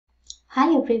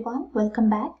Hi everyone, welcome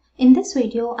back. In this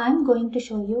video, I'm going to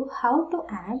show you how to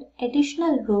add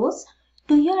additional rows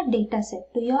to your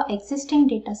dataset, to your existing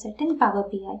dataset in Power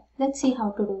BI. Let's see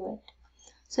how to do it.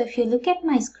 So if you look at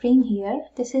my screen here,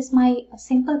 this is my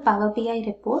simple Power BI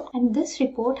report, and this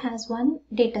report has one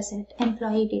dataset,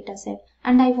 employee dataset,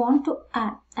 and I want to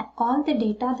add all the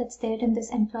data that's there in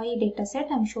this employee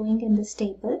dataset. I'm showing in this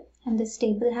table, and this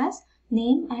table has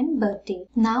name and birth date.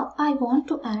 Now I want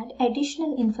to add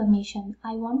additional information.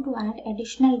 I want to add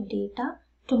additional data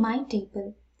to my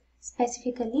table.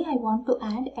 Specifically, I want to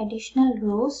add additional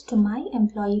rows to my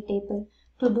employee table.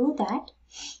 To do that,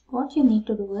 what you need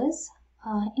to do is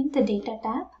in the data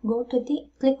tab,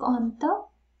 click on the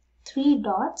three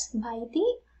dots by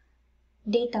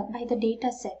the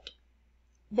data set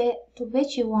to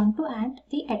which you want to add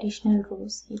the additional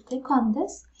rows. You click on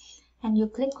this and you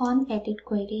click on edit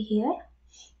query here.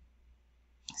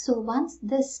 So once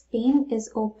this pane is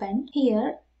opened,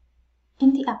 here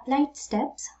in the applied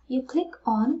steps, you click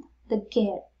on the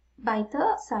gear by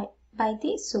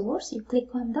the source. You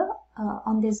click on the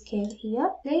on this gear here.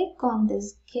 Click on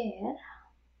this gear.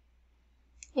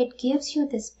 It gives you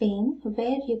this pane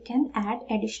where you can add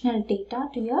additional data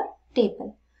to your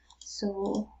table.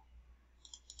 So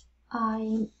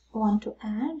I want to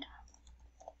add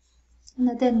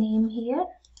another name here,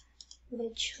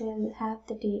 which will have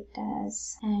the data,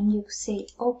 and you say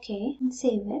OK and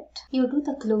save it. You do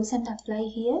the close and apply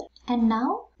here, and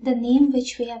now the name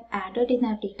which we have added in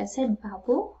our dataset,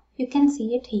 Babu, you can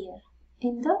see it here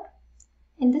in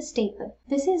this table.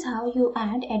 This is how you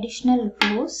add additional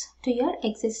rows to your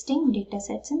existing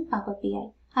datasets in Power BI.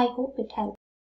 I hope it helped.